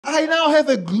I now have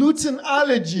a gluten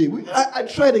allergy. I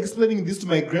tried explaining this to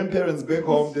my grandparents back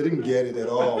home. They didn't get it at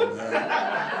all, man.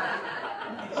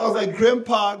 I was like,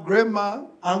 Grandpa, Grandma,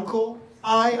 Uncle,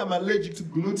 I am allergic to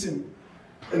gluten.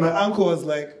 And my uncle was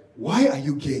like, why are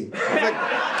you gay? I was like,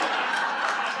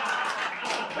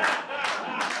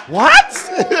 what?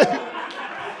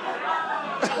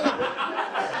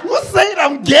 Who said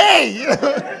I'm gay?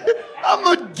 I'm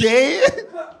not gay.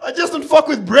 I just don't fuck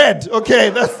with bread.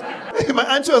 Okay, that's... My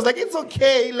auntie was like, it's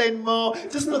okay, Lenmo.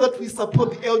 Just know that we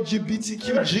support the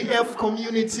LGBTQGF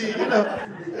community, you know.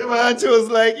 And my auntie was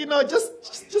like, you know,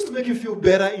 just to make you feel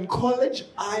better, in college,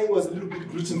 I was a little bit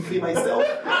gluten-free myself.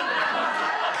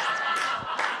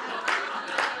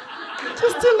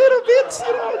 Just a little bit,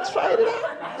 you know, I tried it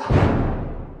out.